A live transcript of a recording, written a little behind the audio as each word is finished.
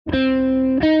It's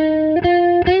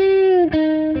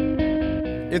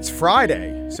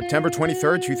Friday, September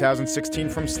 23rd, 2016.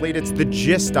 From Slate, it's The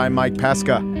Gist. I'm Mike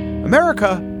Pesca.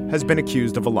 America has been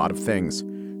accused of a lot of things.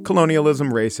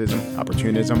 Colonialism, racism,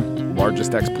 opportunism,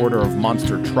 largest exporter of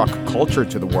monster truck culture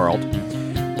to the world.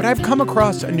 But I've come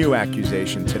across a new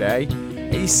accusation today.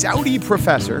 A Saudi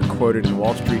professor, quoted in the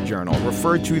Wall Street Journal,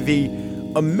 referred to the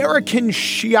American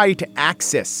Shiite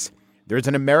axis. There's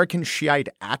an American Shiite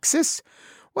axis?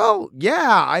 Well,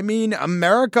 yeah, I mean,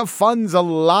 America funds a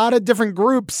lot of different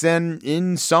groups, and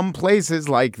in some places,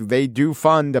 like they do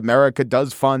fund, America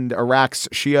does fund Iraq's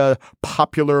Shia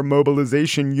Popular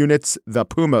Mobilization Units, the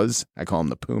Pumas. I call them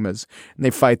the Pumas, and they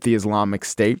fight the Islamic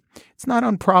State. It's not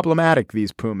unproblematic,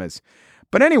 these Pumas.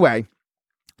 But anyway,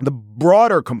 the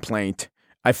broader complaint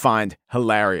I find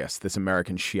hilarious, this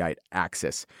American Shiite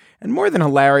axis. And more than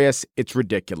hilarious, it's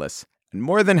ridiculous. And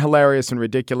more than hilarious and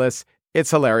ridiculous,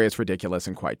 it's hilarious, ridiculous,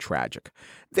 and quite tragic.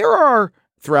 There are,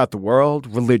 throughout the world,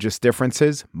 religious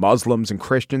differences. Muslims and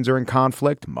Christians are in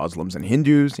conflict. Muslims and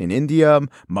Hindus in India.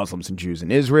 Muslims and Jews in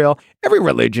Israel. Every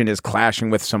religion is clashing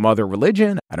with some other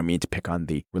religion. I don't mean to pick on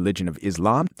the religion of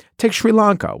Islam. Take Sri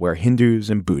Lanka, where Hindus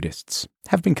and Buddhists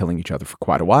have been killing each other for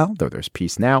quite a while, though there's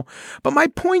peace now. But my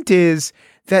point is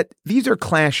that these are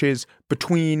clashes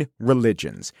between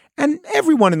religions, and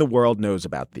everyone in the world knows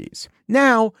about these.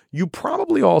 Now, you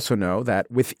probably also know that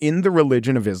within the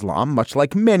religion of Islam, much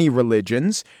like many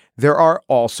religions, there are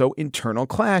also internal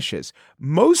clashes.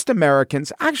 Most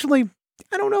Americans, actually,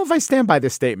 I don't know if I stand by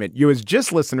this statement. You as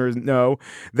GIST listeners know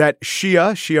that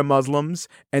Shia Muslims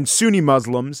and Sunni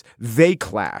Muslims, they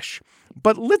clash.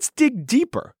 But let's dig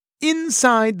deeper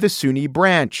inside the Sunni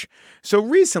branch. So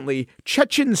recently,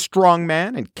 Chechen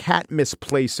strongman and cat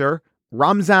misplacer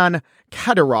Ramzan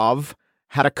Kadyrov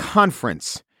had a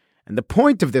conference. And the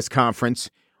point of this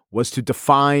conference was to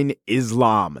define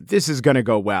Islam. This is going to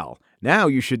go well. Now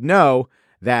you should know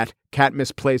that cat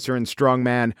misplacer and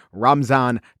strongman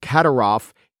Ramzan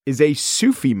Kadyrov is a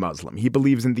Sufi Muslim. He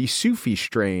believes in the Sufi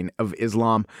strain of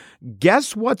Islam.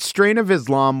 Guess what strain of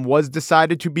Islam was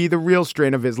decided to be the real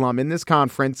strain of Islam in this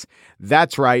conference?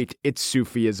 That's right, it's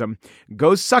Sufism.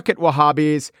 Go suck it,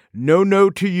 Wahhabis. No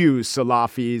to you,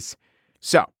 Salafis.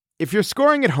 So, if you're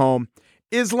scoring at home,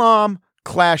 Islam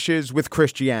clashes with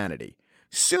Christianity.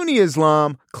 Sunni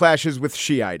Islam clashes with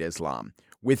Shiite Islam.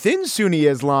 Within Sunni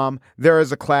Islam, there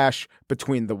is a clash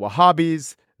between the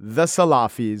Wahhabis, the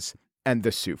Salafis, and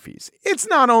the Sufis. It's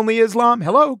not only Islam.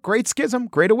 Hello, great schism,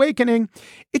 great awakening.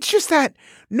 It's just that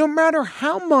no matter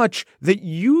how much that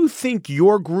you think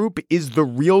your group is the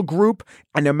real group,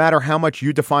 and no matter how much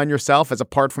you define yourself as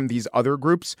apart from these other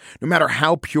groups, no matter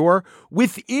how pure,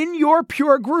 within your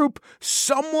pure group,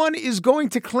 someone is going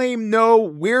to claim, no,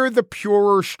 we're the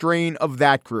purer strain of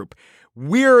that group.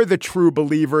 We're the true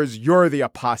believers. You're the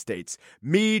apostates.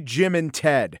 Me, Jim, and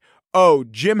Ted. Oh,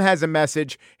 Jim has a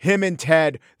message. Him and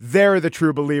Ted, they're the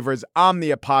true believers. I'm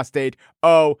the apostate.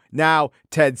 Oh, now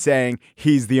Ted's saying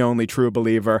he's the only true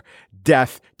believer.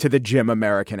 Death to the Jim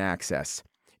American access.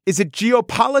 Is it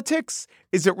geopolitics?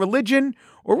 Is it religion?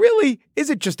 Or really, is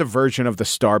it just a version of the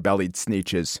star-bellied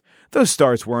Sneetches? Those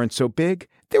stars weren't so big.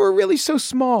 They were really so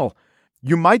small.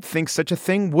 You might think such a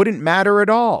thing wouldn't matter at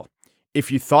all.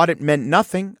 If you thought it meant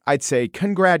nothing, I'd say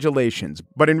congratulations.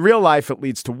 But in real life, it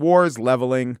leads to wars,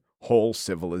 leveling whole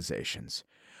civilizations.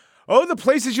 Oh, the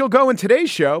places you'll go in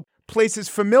today's show, places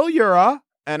familiar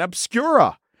and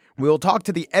obscura. We'll talk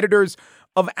to the editors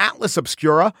of Atlas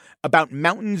Obscura about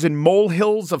mountains and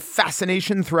molehills of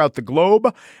fascination throughout the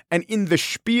globe. And in the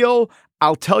spiel,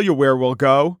 I'll tell you where we'll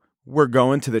go. We're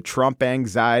going to the Trump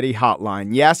anxiety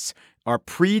hotline. Yes, our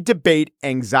pre-debate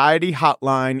anxiety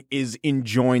hotline is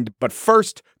enjoined. But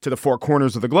first, to the four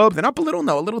corners of the globe, then up a little,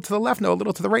 no, a little to the left, no, a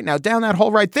little to the right, now down that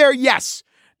hole right there. Yes!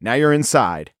 Now you're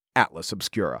inside Atlas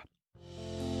Obscura.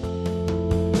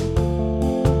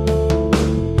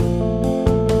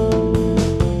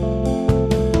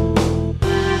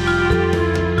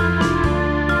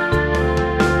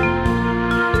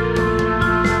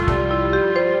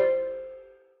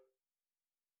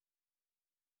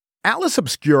 Atlas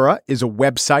Obscura is a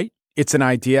website, it's an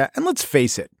idea, and let's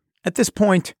face it, at this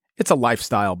point, it's a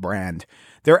lifestyle brand.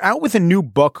 They're out with a new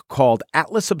book called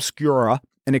Atlas Obscura,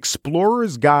 An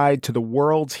Explorer's Guide to the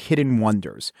World's Hidden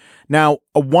Wonders. Now,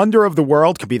 a wonder of the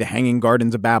world could be the Hanging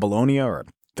Gardens of Babylonia or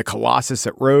the Colossus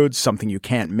at Rhodes, something you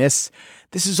can't miss.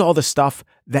 This is all the stuff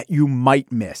that you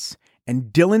might miss. And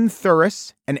Dylan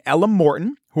Thuris and Ella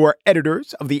Morton, who are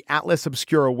editors of the Atlas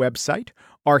Obscura website,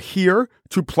 are here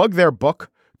to plug their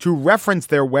book, to reference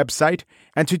their website,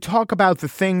 and to talk about the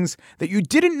things that you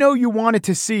didn't know you wanted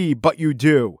to see, but you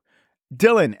do.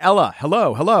 Dylan, Ella,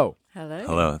 hello. Hello.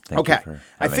 Hello. Thank Okay. you for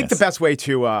I having think us. the best way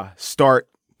to start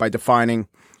by defining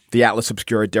the Atlas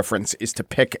Obscura difference is to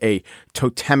pick a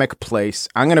totemic place.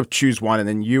 I'm going to choose one, and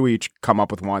then you each come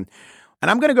up with one. And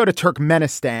I'm going to go to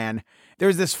Turkmenistan.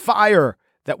 There's this fire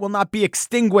that will not be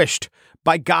extinguished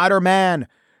by God or man.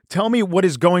 Tell me what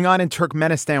is going on in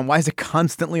Turkmenistan. Why is it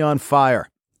constantly on fire?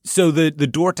 So the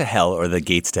door to hell, or the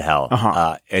gates to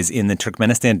hell, is in the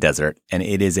Turkmenistan desert, and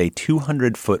it is a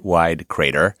 200-foot wide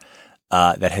crater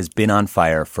that has been on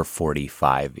fire for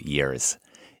 45 years.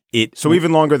 So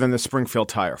even longer than the Springfield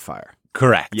tire fire.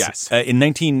 Correct. Yes. In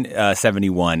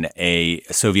 1971, a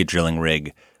Soviet drilling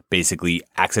rig basically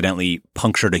accidentally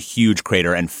punctured a huge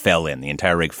crater and fell in. The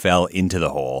entire rig fell into the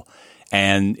hole,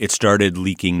 and it started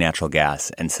leaking natural gas.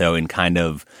 And so in kind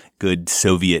of good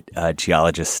Soviet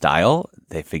geologist style,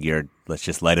 they figured, let's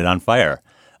just light it on fire.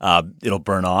 It'll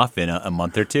burn off in a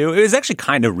month or two. It was actually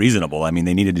kind of reasonable. I mean,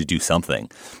 they needed to do something.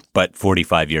 But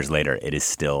 45 years later, it is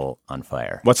still on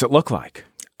fire. What's it look like?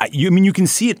 You can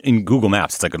see it in Google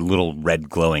Maps. It's like a little red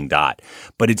glowing dot.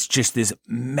 But it's just this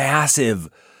massive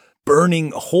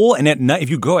burning hole. And at night, if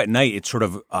you go at night, it sort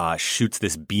of shoots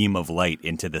this beam of light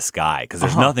into the sky because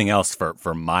there's nothing else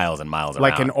for miles and miles around.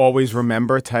 Like an always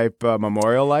remember type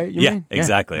memorial light, you mean?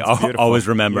 Exactly. Always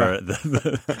remember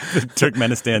the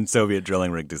Turkmenistan Soviet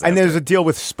drilling rig disaster. And there's a deal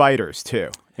with spiders, too,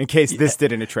 in case this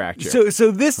didn't attract you.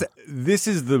 So this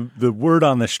is the word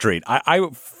on the street. I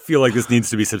feel like this needs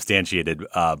to be substantiated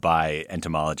by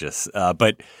entomologists.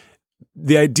 But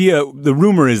the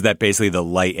rumor is that basically the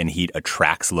light and heat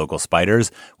attracts local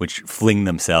spiders, which fling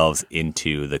themselves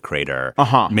into the crater,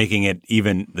 making it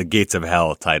even the Gates of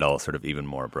Hell title sort of even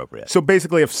more appropriate. So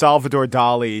basically, if Salvador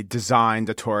Dali designed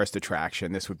a tourist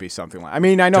attraction, this would be something like. I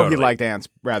mean, I know he liked ants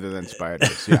rather than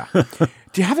spiders. Yeah.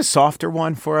 Do you have a softer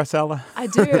one for us, Ella? I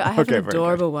do. I have an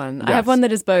adorable one. Yes. I have one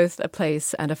that is both a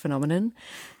place and a phenomenon.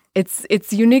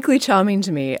 It's uniquely charming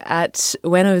to me. At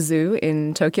Ueno Zoo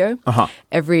in Tokyo,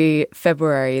 every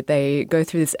February they go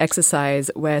through this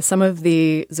exercise where some of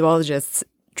the zoologists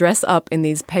dress up in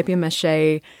these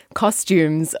papier-mâché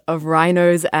costumes of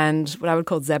rhinos and what I would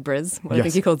call zebras, I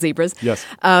think you call zebras. Yes.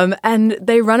 And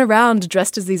they run around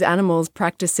dressed as these animals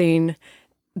practicing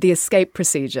the escape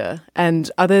procedure, and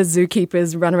other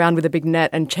zookeepers run around with a big net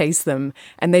and chase them.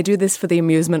 And they do this for the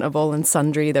amusement of all and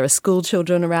sundry. There are school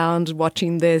children around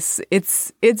watching this.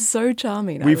 It's so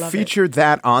charming. We've featured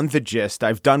that on The Gist.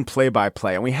 I've done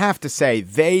play-by-play, and we have to say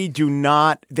they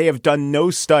have done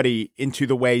no study into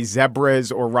the way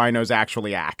zebras or rhinos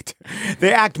actually act.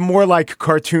 They act more like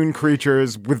cartoon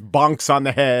creatures with bonks on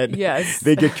the head. Yes.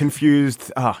 They get confused.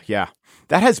 Oh, yeah.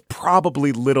 That has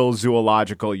probably little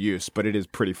zoological use, but it is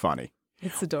pretty funny.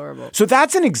 It's adorable. So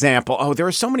that's an example. Oh, there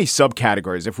are so many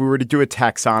subcategories. If we were to do a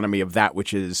taxonomy of that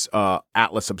which is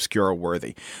Atlas Obscura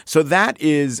worthy. So that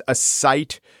is a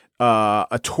site,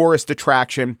 a tourist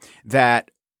attraction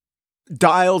that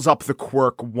dials up the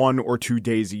quirk 1 or 2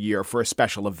 days a year for a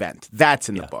special event. That's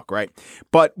in the book, right?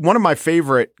 But one of my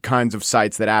favorite kinds of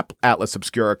sites that Atlas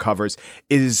Obscura covers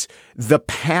is the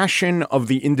passion of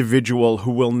the individual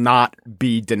who will not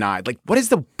be denied. Like, what is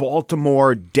the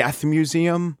Baltimore Death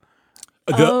Museum?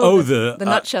 The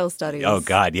nutshell studies. Oh,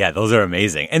 God, yeah, those are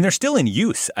amazing. And they're still in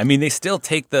use. I mean, they still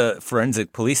take the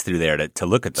forensic police through there to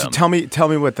look at them. So tell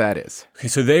me what that is. Okay,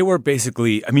 so they were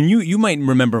basically, I mean, you might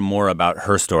remember more about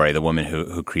her story, the woman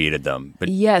who created them. But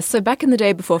yes, so back in the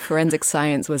day before forensic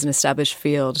science was an established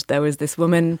field, there was this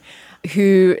woman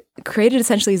who created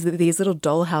essentially these little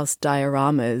dollhouse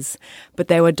dioramas, but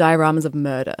they were dioramas of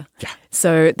murder. Yeah.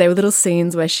 So they were little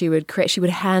scenes where she would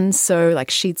hand sew like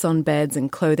sheets on beds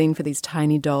and clothing for these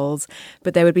tiny dolls,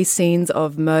 but they would be scenes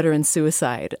of murder and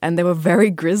suicide, and they were very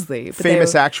grisly.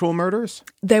 Famous actual murders?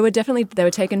 They were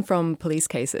taken from police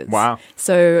cases. Wow.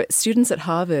 So students at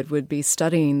Harvard would be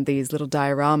studying these little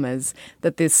dioramas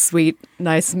that this sweet,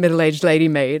 nice middle-aged lady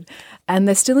made, and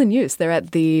they're still in use. They're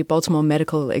at the Baltimore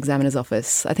Medical Examiner's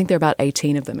Office. I think there are about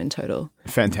 18 of them in total.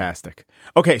 Fantastic.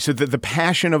 Okay, so the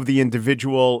passion of the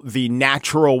individual, the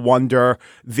natural wonder,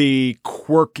 the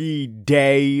quirky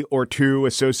day or two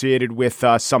associated with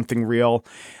something real.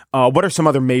 What are some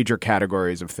other major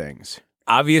categories of things?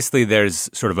 Obviously, there's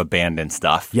sort of abandoned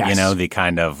stuff, Yes. The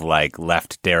kind of like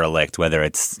left derelict, whether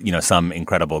it's, some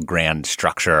incredible grand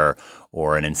structure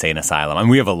or an insane asylum. And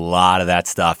we have a lot of that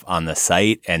stuff on the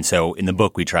site. And so in the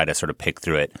book, we try to sort of pick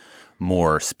through it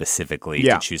more specifically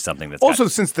to choose something that's also,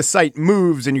 since the site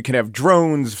moves and you can have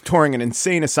drones touring an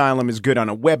insane asylum is good on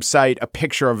a website, a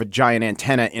picture of a giant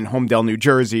antenna in Homedale, New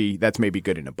Jersey, that's maybe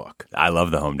good in a book. I love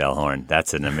the Homedale Horn.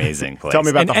 That's an amazing place. Tell me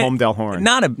about the Homedale Horn.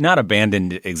 Not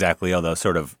abandoned exactly, although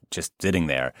sort of just sitting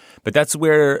there. But that's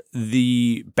where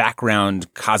the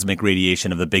background cosmic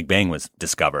radiation of the Big Bang was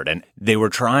discovered. And they were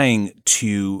trying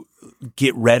to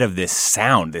get rid of this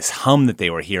sound, this hum that they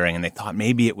were hearing. And they thought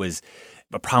maybe it was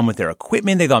a problem with their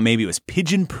equipment. They thought maybe it was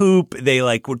pigeon poop. They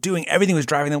were doing everything was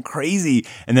driving them crazy.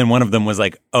 And then one of them was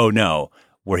like, oh no,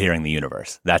 we're hearing the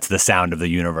universe. That's the sound of the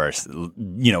universe,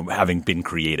 having been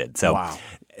created. So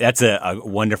that's a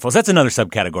wonderful, so that's another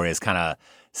subcategory is kind of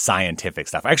scientific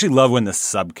stuff. I actually love when the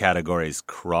subcategories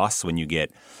cross, when you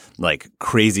get like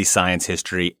crazy science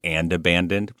history and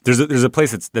abandoned. There's a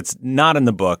place that's not in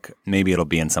the book. Maybe it'll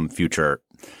be in some future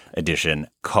edition,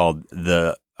 called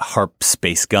the HARP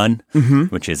space gun,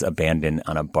 which is abandoned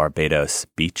on a Barbados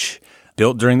beach,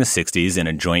 built during the 60s in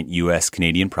a joint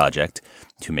U.S.-Canadian project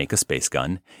to make a space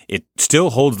gun. It still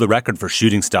holds the record for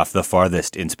shooting stuff the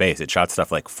farthest in space. It shot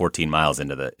stuff like 14 miles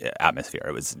into the atmosphere.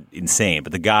 It was insane.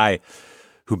 But the guy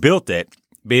who built it,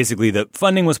 basically the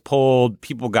funding was pulled.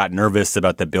 People got nervous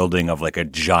about the building of like a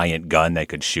giant gun that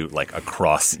could shoot like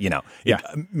across, it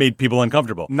made people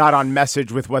uncomfortable. Not on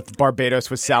message with what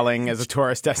Barbados was selling as a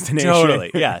tourist destination.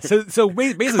 Totally, yeah. So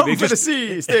basically, come for the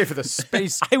sea, stay for the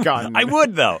space gun. I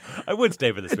would, though. I would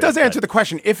stay for the space gun. It does answer the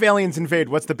question, if aliens invade,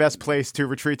 what's the best place to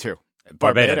retreat to?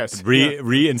 Barbados.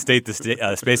 Reinstate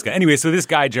the space gun. Anyway, so this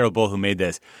guy, Gerald Bull, who made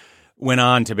this, went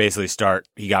on to basically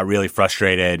he got really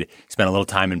frustrated, spent a little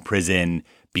time in prison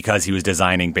because he was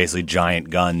designing basically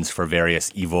giant guns for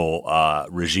various evil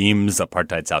regimes,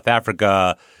 apartheid South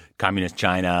Africa, communist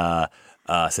China,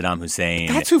 Saddam Hussein.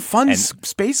 That's who funds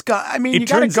space gun. I mean, you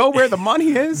got to go where the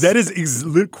money is. That is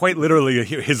quite literally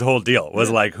his whole deal, was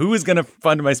like, who is going to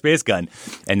fund my space gun?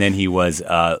 And then he was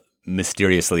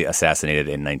mysteriously assassinated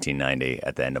in 1990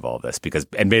 at the end of all of this,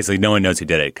 and basically no one knows who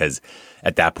did it, because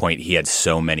at that point he had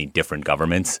so many different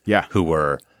governments who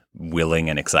were willing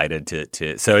and excited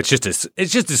to so it's just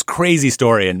this crazy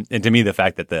story, and to me the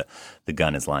fact that the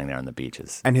gun is lying there on the beach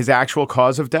is. And his actual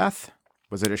cause of death,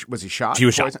 was he shot? He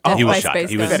was shot. He was shot.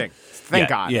 He was fitting. Thank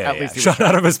God. At least he was shot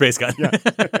out of a space gun.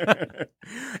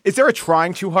 Is there a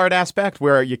trying too hard aspect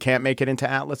where you can't make it into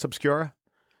Atlas Obscura?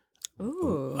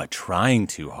 Ooh. Trying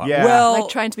too hard. Yeah. Well, like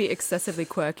trying to be excessively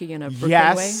quirky in a Brooklyn way?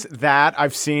 Yes, that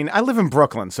I've seen. I live in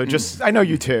Brooklyn, so I know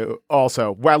you too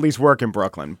also, well, at least work in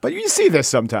Brooklyn. But you see this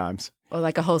sometimes. Or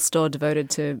like a whole store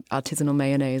devoted to artisanal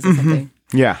mayonnaise or something.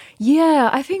 Yeah. Yeah,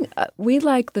 I think we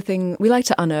like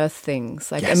to unearth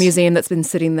things, like a museum that's been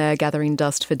sitting there gathering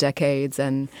dust for decades,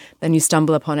 and then you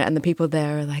stumble upon it and the people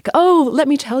there are like, oh, let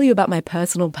me tell you about my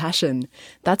personal passion.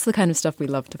 That's the kind of stuff we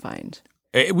love to find.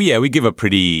 We give a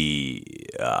pretty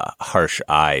harsh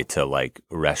eye to like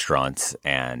restaurants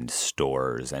and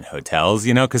stores and hotels,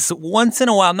 because once in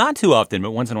a while, not too often,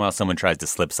 but once in a while someone tries to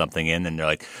slip something in and they're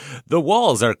like, the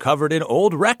walls are covered in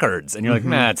old records. And you're like,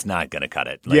 nah, it's not going to cut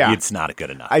it. It's not good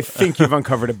enough. I think you've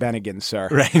uncovered a Bennigan, sir.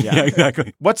 Right. Yeah,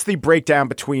 exactly. What's the breakdown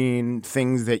between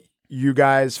things that you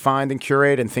guys find and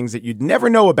curate and things that you'd never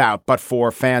know about, but for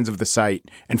fans of the site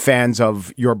and fans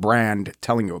of your brand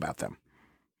telling you about them?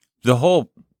 The whole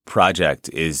project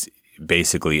is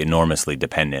basically enormously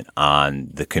dependent on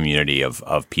the community of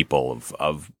people,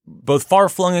 of both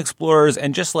far-flung explorers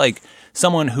and just like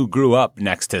someone who grew up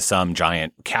next to some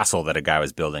giant castle that a guy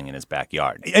was building in his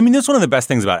backyard. I mean, that's one of the best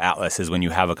things about Atlas is when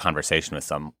you have a conversation with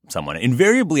someone,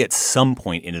 invariably at some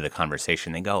point into the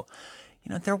conversation, they go,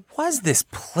 there was this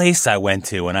place I went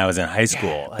to when I was in high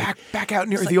school. Yeah, back out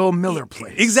near the old Miller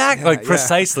place. Exactly,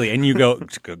 precisely. And you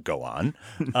go on.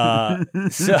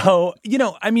 So,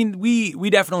 I mean, we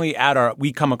definitely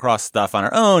we come across stuff on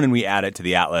our own and we add it to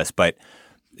the Atlas. But,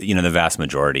 the vast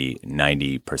majority,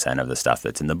 90% of the stuff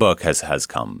that's in the book has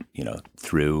come,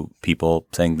 through people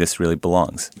saying this really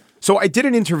belongs. So I did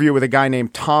an interview with a guy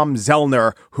named Tom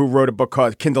Zellner who wrote a book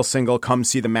called Kindle Single, Come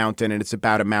See the Mountain, and it's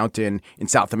about a mountain in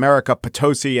South America,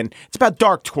 Potosi, and it's about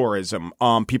dark tourism,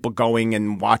 people going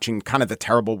and watching kind of the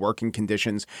terrible working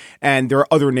conditions. And there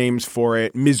are other names for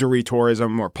it, misery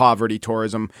tourism or poverty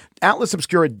tourism. Atlas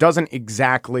Obscura doesn't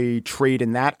exactly trade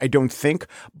in that, I don't think,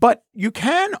 but you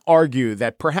can argue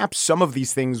that perhaps some of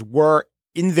these things were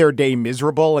in their day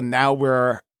miserable and now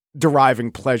we're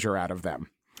deriving pleasure out of them.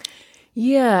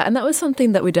 Yeah, and that was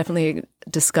something that we definitely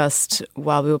discussed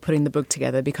while we were putting the book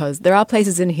together, because there are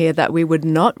places in here that we would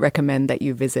not recommend that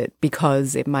you visit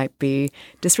because it might be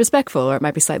disrespectful or it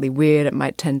might be slightly weird. It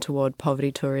might tend toward poverty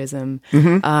tourism.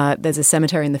 There's a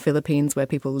cemetery in the Philippines where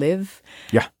people live.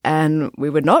 Yeah. And we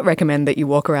would not recommend that you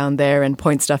walk around there and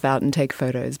point stuff out and take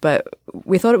photos. But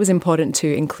we thought it was important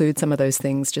to include some of those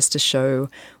things just to show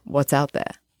what's out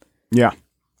there. Yeah.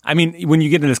 I mean, when you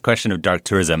get into this question of dark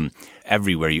tourism,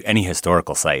 everywhere any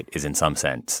historical site is in some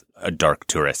sense a dark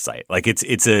tourist site. Like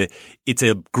it's a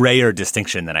grayer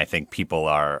distinction than I think people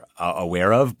are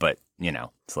aware of. But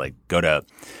it's like go to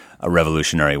a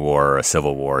Revolutionary War or a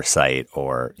Civil War site,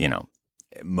 or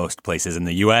most places in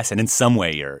the U.S. and in some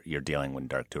way you're dealing with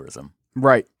dark tourism.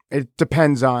 Right. It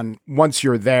depends on, once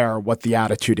you're there, what the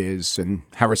attitude is and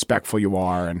how respectful you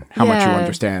are and how much you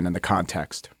understand and the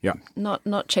context. Yeah.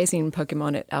 Not chasing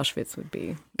Pokemon at Auschwitz would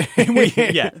be.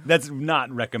 Yeah, that's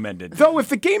not recommended. Though if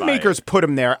the game makers put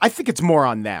them there, I think it's more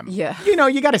on them. Yeah. You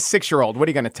got a 6-year-old. What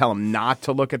are you going to tell him not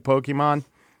to look at Pokemon?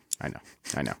 I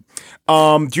know.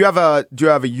 Do you have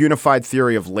a unified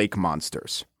theory of lake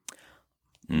monsters?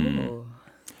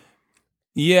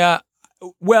 Yeah.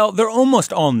 Well, they're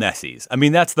almost all Nessies. I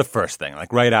mean, that's the first thing,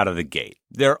 like right out of the gate.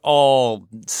 They're all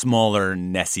smaller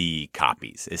Nessie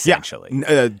copies, essentially.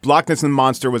 Yeah. Loch Ness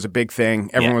Monster was a big thing.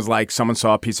 Everyone was like, someone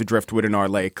saw a piece of driftwood in our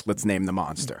lake. Let's name the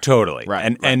monster. Totally.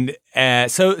 Right.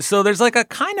 And so there's like a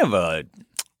kind of a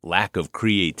lack of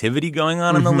creativity going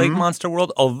on in the lake monster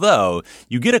world, although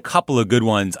you get a couple of good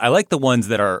ones. I like the ones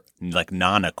that are like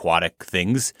non-aquatic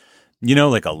things.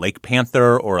 Like a lake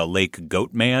panther or a lake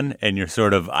goat man, and you're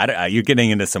sort of you're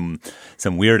getting into some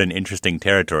weird and interesting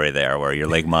territory there, where your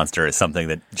lake monster is something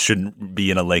that shouldn't be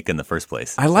in a lake in the first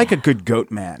place. I like a good goat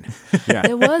man. Yeah.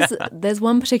 There's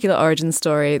one particular origin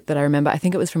story that I remember. I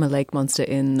think it was from a lake monster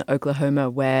in Oklahoma,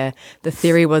 where the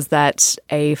theory was that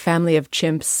a family of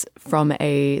chimps from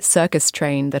a circus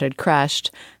train that had crashed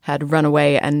had run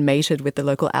away and mated with the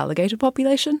local alligator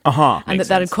population. And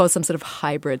that had caused some sort of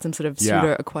hybrid, some sort of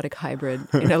pseudo-aquatic hybrid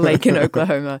in a lake in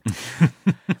Oklahoma.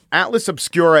 Atlas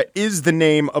Obscura is the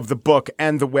name of the book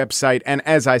and the website, and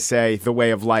as I say, the way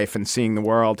of life and seeing the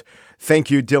world. Thank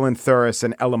you, Dylan Thuris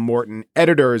and Ella Morton,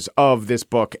 editors of this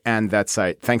book and that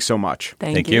site. Thanks so much.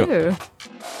 Thank you.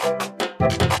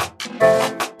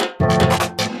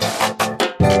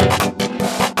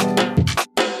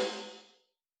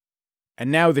 And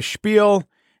now the spiel,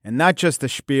 and not just the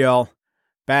spiel,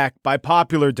 backed by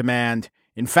popular demand.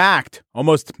 In fact,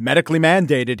 almost medically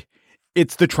mandated.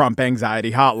 It's the Trump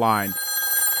Anxiety Hotline.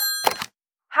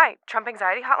 Hi, Trump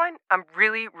Anxiety Hotline. I'm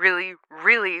really, really,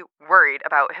 really worried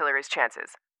about Hillary's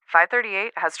chances.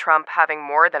 538 has Trump having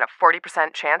more than a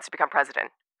 40% chance to become president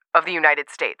of the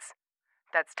United States.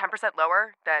 That's 10%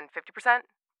 lower than 50%.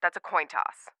 That's a coin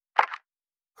toss.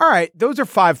 All right, those are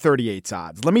 538's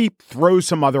odds. Let me throw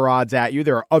some other odds at you.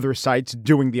 There are other sites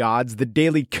doing the odds. The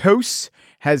Daily Kos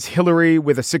has Hillary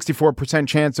with a 64%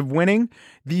 chance of winning.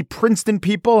 The Princeton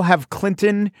People have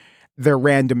Clinton. Their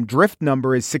random drift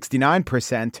number is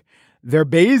 69%. Their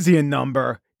Bayesian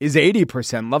number is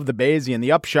 80%. Love the Bayesian.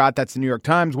 The Upshot, that's the New York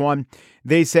Times one.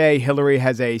 They say Hillary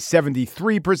has a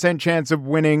 73% chance of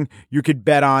winning. You could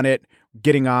bet on it.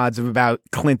 Getting odds of about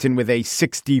Clinton with a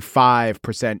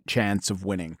 65% chance of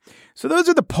winning. So those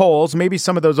are the polls. Maybe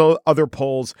some of those other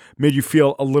polls made you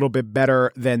feel a little bit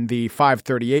better than the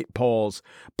 538 polls.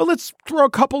 But let's throw a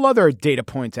couple other data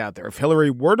points out there. If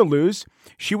Hillary were to lose,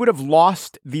 she would have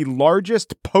lost the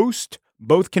largest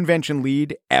post-both convention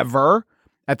lead ever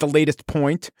at the latest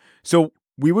point. So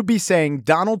we would be saying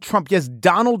Donald Trump. Yes,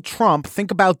 Donald Trump.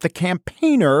 Think about the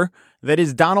campaigner that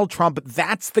is Donald Trump.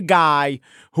 That's the guy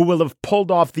who will have pulled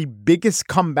off the biggest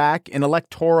comeback in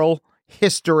electoral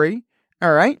history.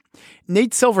 All right.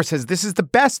 Nate Silver says this is the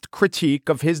best critique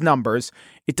of his numbers.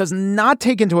 It does not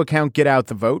take into account get out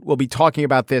the vote. We'll be talking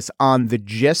about this on The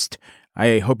Gist.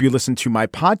 I hope you listen to my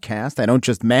podcast. I don't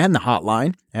just man the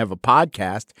hotline. I have a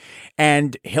podcast.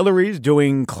 And Hillary's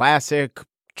doing classic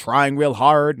trying real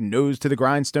hard, nose to the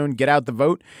grindstone, get out the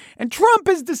vote. And Trump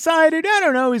has decided,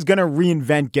 he's going to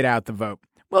reinvent get out the vote.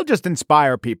 We'll just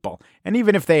inspire people. And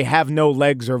even if they have no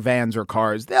legs or vans or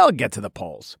cars, they'll get to the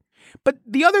polls. But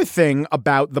the other thing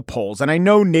about the polls, and I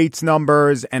know Nate's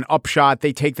numbers and Upshot,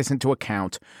 they take this into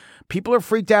account. People are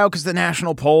freaked out because the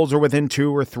national polls are within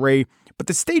 2 or 3, but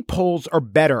the state polls are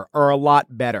a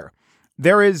lot better.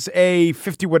 There is a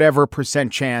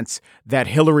 50% chance that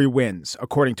Hillary wins,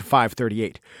 according to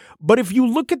 538. But if you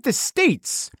look at the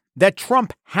states that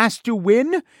Trump has to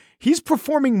win, he's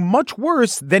performing much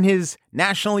worse than his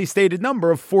nationally stated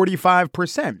number of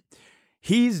 45%.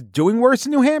 He's doing worse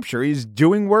in New Hampshire. He's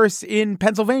doing worse in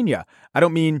Pennsylvania. I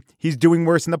don't mean he's doing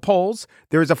worse in the polls.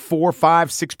 There's a 4, 5,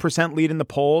 6% lead in the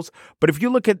polls. But if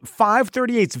you look at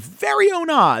 538's very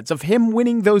own odds of him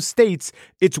winning those states,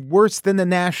 it's worse than the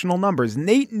national numbers.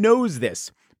 Nate knows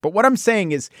this. But what I'm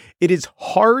saying is it is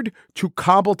hard to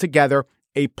cobble together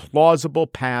a plausible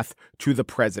path to the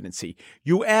presidency.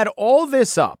 You add all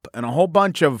this up and a whole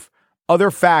bunch of other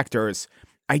factors,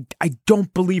 I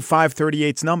don't believe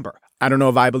 538's number. I don't know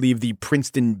if I believe the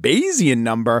Princeton Bayesian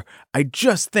number. I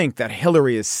just think that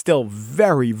Hillary is still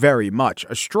very, very much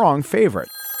a strong favorite.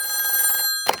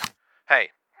 Hey,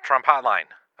 Trump Hotline.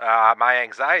 My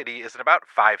anxiety isn't about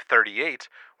 538,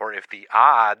 or if the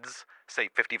odds, say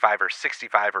 55 or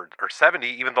 65 or 70,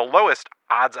 even the lowest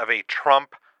odds of a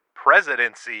Trump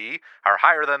presidency are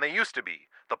higher than they used to be.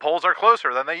 The polls are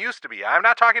closer than they used to be. I'm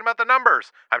not talking about the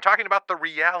numbers. I'm talking about the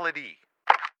reality.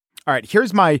 All right,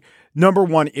 here's my number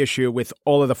one issue with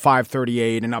all of the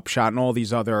 538 and Upshot and all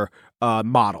these other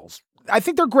models. I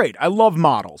think they're great. I love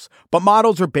models, but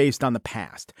models are based on the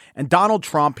past. And Donald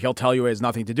Trump, he'll tell you, has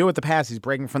nothing to do with the past. He's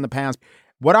breaking from the past.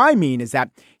 What I mean is that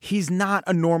he's not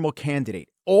a normal candidate.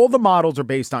 All the models are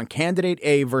based on candidate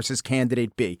A versus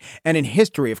candidate B. And in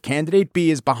history, if candidate B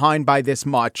is behind by this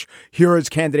much, here is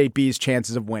candidate B's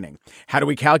chances of winning. How do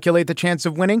we calculate the chance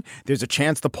of winning? There's a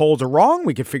chance the polls are wrong.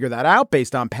 We can figure that out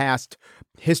based on past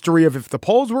history of if the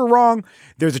polls were wrong.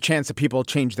 There's a chance that people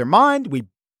change their mind. We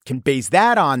can base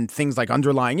that on things like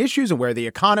underlying issues and where the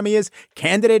economy is.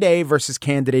 Candidate A versus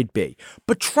candidate B.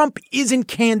 But Trump isn't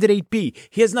candidate B.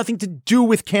 He has nothing to do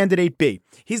with candidate B.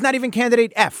 He's not even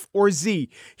candidate F or Z.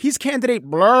 He's candidate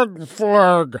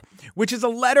Blurg, which is a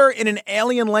letter in an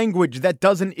alien language that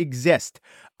doesn't exist.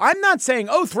 I'm not saying,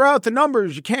 throw out the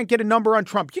numbers. You can't get a number on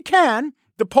Trump. You can.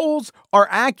 The polls are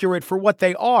accurate for what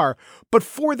they are, but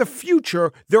for the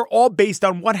future, they're all based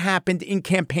on what happened in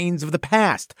campaigns of the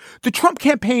past. The Trump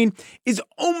campaign is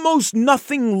almost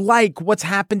nothing like what's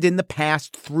happened in the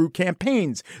past through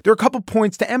campaigns. There are a couple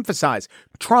points to emphasize.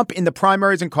 Trump in the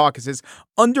primaries and caucuses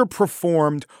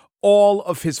underperformed all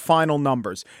of his final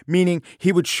numbers, meaning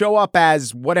he would show up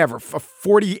as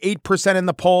 48% in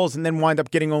the polls and then wind up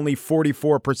getting only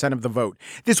 44% of the vote.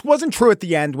 This wasn't true at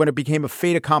the end when it became a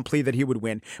fait accompli that he would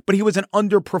win, but he was an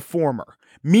underperformer,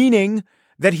 meaning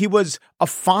that he was a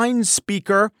fine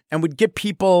speaker and would get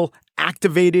people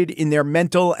activated in their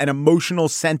mental and emotional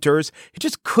centers. He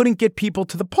just couldn't get people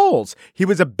to the polls. He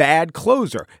was a bad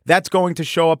closer. That's going to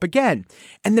show up again.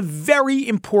 And the very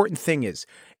important thing is,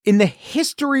 in the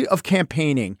history of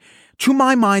campaigning, to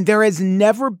my mind, there has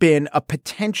never been a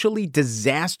potentially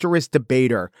disastrous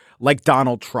debater like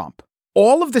Donald Trump.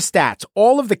 All of the stats,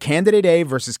 all of the candidate A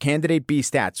versus candidate B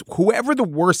stats, whoever the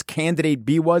worst candidate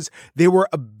B was, they were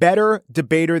a better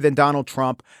debater than Donald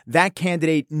Trump. That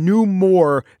candidate knew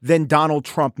more than Donald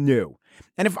Trump knew.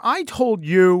 And if I told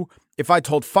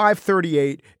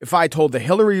 538, if I told the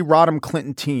Hillary Rodham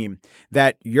Clinton team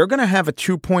that you're going to have a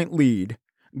 2-point lead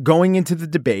going into the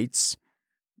debates,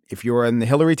 if you were in the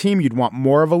Hillary team, you'd want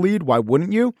more of a lead. Why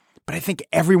wouldn't you? But I think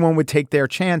everyone would take their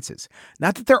chances.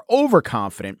 Not that they're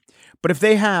overconfident, but if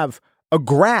they have a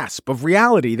grasp of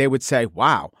reality, they would say,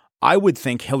 wow, I would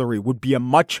think Hillary would be a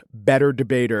much better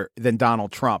debater than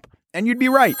Donald Trump. And you'd be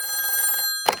right.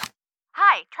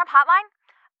 Hi, Trump Hotline.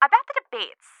 About the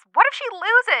debates, what if she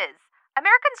loses?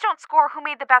 Americans don't score who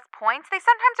made the best points. They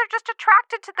sometimes are just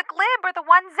attracted to the glib or the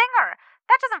one zinger.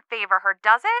 That doesn't favor her,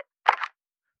 does it?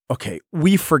 Okay,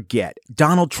 we forget.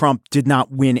 Donald Trump did not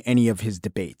win any of his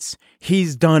debates.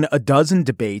 He's done a dozen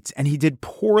debates, and he did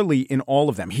poorly in all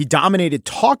of them. He dominated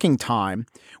talking time,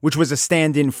 which was a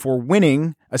stand-in for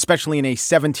winning, especially in a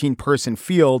 17-person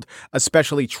field,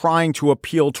 especially trying to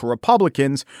appeal to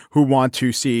Republicans who want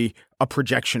to see a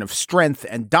projection of strength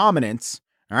and dominance.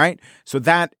 All right. So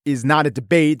that is not a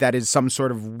debate. That is some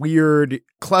sort of weird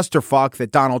clusterfuck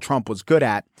that Donald Trump was good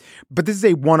at. But this is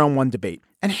a one-on-one debate.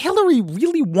 And Hillary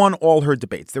really won all her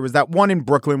debates. There was that one in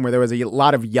Brooklyn where there was a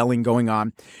lot of yelling going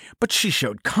on, but she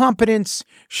showed competence.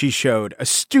 She showed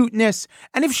astuteness.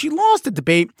 And if she lost a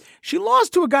debate, she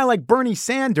lost to a guy like Bernie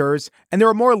Sanders. And there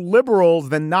are more liberals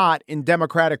than not in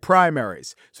Democratic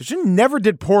primaries. So she never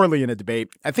did poorly in a debate.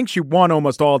 I think she won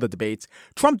almost all the debates.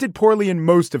 Trump did poorly in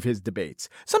most of his debates.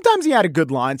 Sometimes he had a good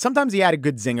line. Sometimes he had a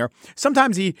good zinger.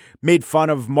 Sometimes he made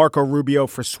fun of Marco Rubio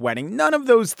for sweating. None of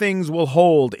those things will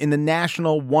hold in the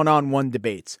national one-on-one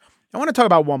debates. I want to talk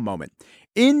about one moment.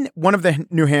 In one of the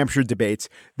New Hampshire debates,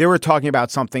 they were talking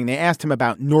about something. They asked him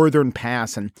about Northern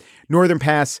Pass, and Northern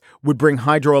Pass would bring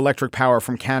hydroelectric power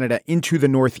from Canada into the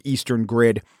northeastern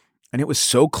grid. And it was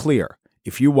so clear,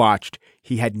 if you watched,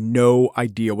 he had no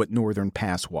idea what Northern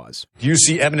Pass was. Do you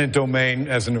see eminent domain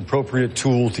as an appropriate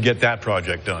tool to get that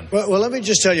project done? Well, let me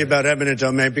just tell you about eminent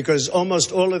domain, because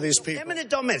almost all of these people... Eminent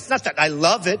domain, it's not that I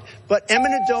love it, but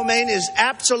eminent domain is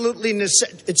absolutely...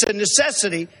 it's a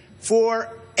necessity for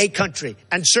a country,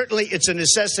 and certainly it's a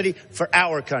necessity for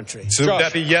our country. So would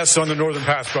that be yes on the Northern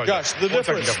Pass project? Josh, the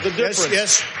difference.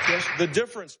 Yes, the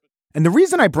difference. And the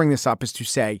reason I bring this up is to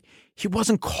say he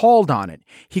wasn't called on it.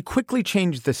 He quickly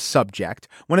changed the subject.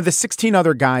 One of the 16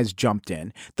 other guys jumped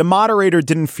in. The moderator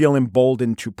didn't feel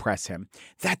emboldened to press him.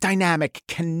 That dynamic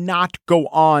cannot go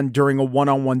on during a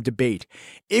one-on-one debate.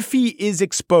 If he is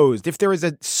exposed, if there is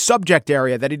a subject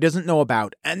area that he doesn't know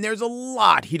about, and there's a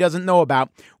lot he doesn't know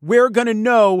about, we're going to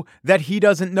know that he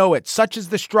doesn't know it. Such is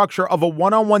the structure of a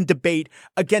one-on-one debate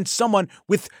against someone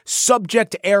with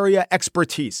subject area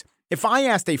expertise. If I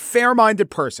asked a fair-minded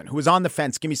person who was on the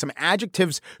fence, give me some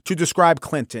adjectives to describe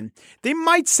Clinton, they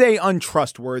might say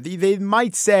untrustworthy, they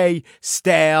might say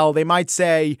stale, they might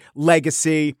say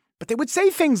legacy, but they would say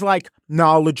things like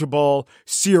knowledgeable,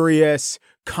 serious,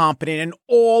 competent, and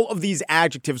all of these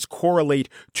adjectives correlate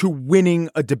to winning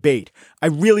a debate. I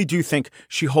really do think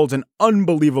she holds an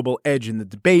unbelievable edge in the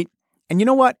debate. And you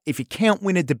know what? If you can't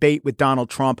win a debate with Donald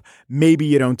Trump, maybe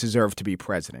you don't deserve to be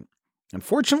president.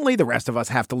 Unfortunately, the rest of us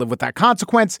have to live with that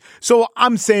consequence, so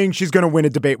I'm saying she's going to win a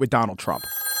debate with Donald Trump.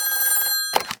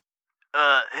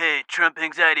 Hey, Trump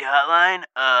Anxiety Hotline?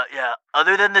 Yeah,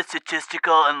 other than the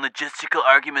statistical and logistical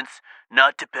arguments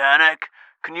not to panic,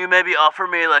 can you maybe offer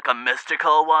me like a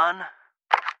mystical one?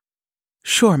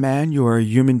 Sure, man, you are a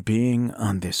human being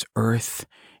on this earth,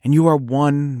 and you are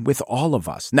one with all of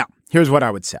us. Now, here's what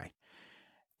I would say.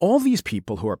 All these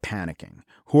people who are panicking,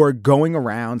 who are going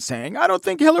around saying, I don't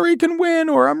think Hillary can win,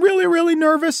 or I'm really, really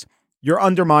nervous, you're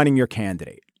undermining your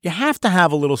candidate. You have to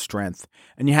have a little strength,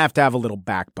 and you have to have a little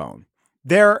backbone.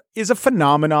 There is a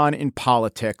phenomenon in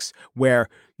politics where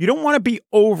you don't want to be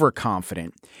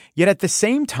overconfident, yet at the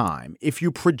same time, if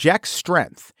you project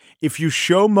strength, if you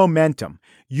show momentum,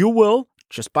 you will,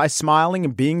 just by smiling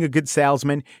and being a good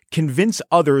salesman, convince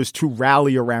others to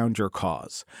rally around your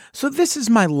cause. So this is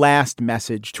my last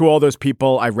message to all those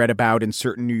people I read about in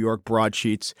certain New York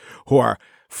broadsheets who are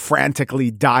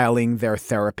frantically dialing their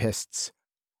therapists.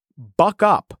 Buck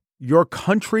up. Your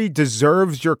country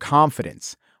deserves your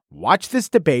confidence. Watch this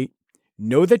debate,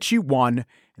 know that she won,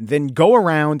 and then go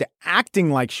around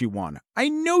acting like she won. I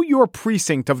know your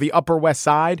precinct of the Upper West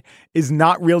Side is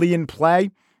not really in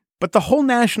play, but the whole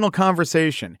national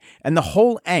conversation and the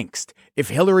whole angst, if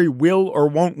Hillary will or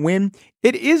won't win,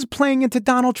 it is playing into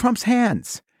Donald Trump's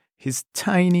hands. His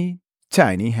tiny,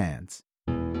 tiny hands.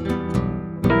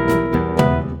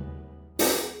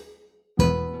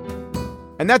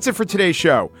 And that's it for today's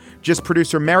show. Just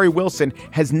producer Mary Wilson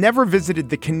has never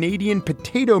visited the Canadian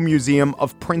Potato Museum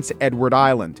of Prince Edward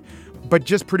Island. But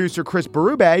just producer Chris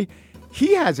Berube,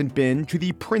 he hasn't been to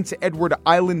the Prince Edward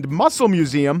Island Mussel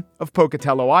Museum of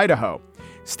Pocatello, Idaho.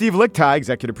 Steve Lichtai,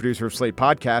 executive producer of Slate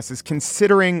Podcasts, is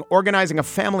considering organizing a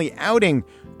family outing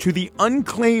to the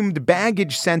Unclaimed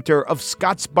Baggage Center of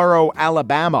Scottsboro,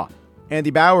 Alabama.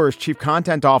 Andy Bowers, chief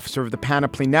content officer of the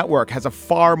Panoply Network, has a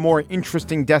far more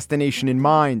interesting destination in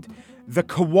mind. The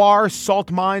Kawar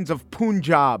salt mines of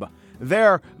Punjab.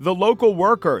 There, the local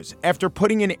workers, after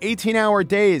putting in 18-hour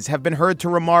days, have been heard to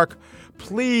remark,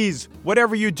 please,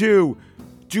 whatever you do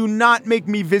not make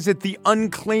me visit the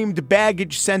Unclaimed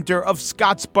Baggage Center of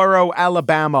Scottsboro,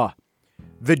 Alabama.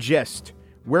 The gist.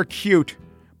 We're cute,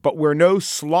 but we're no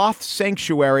sloth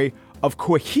sanctuary of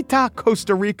Cojita,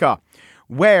 Costa Rica,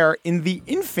 where in the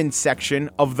infant section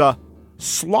of the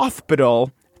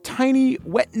slothbidal, tiny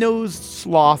wet-nosed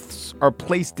sloths are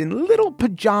placed in little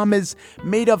pajamas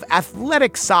made of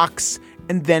athletic socks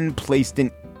and then placed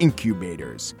in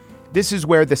incubators. This is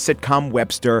where the sitcom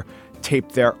Webster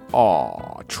taped their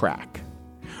aw track.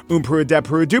 Peru, de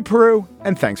Peru, du Peru,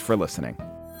 and thanks for listening.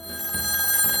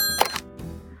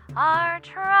 Our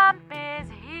Trump is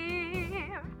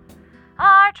here.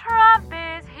 Our Trump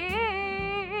is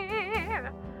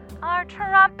here. Our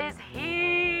Trump is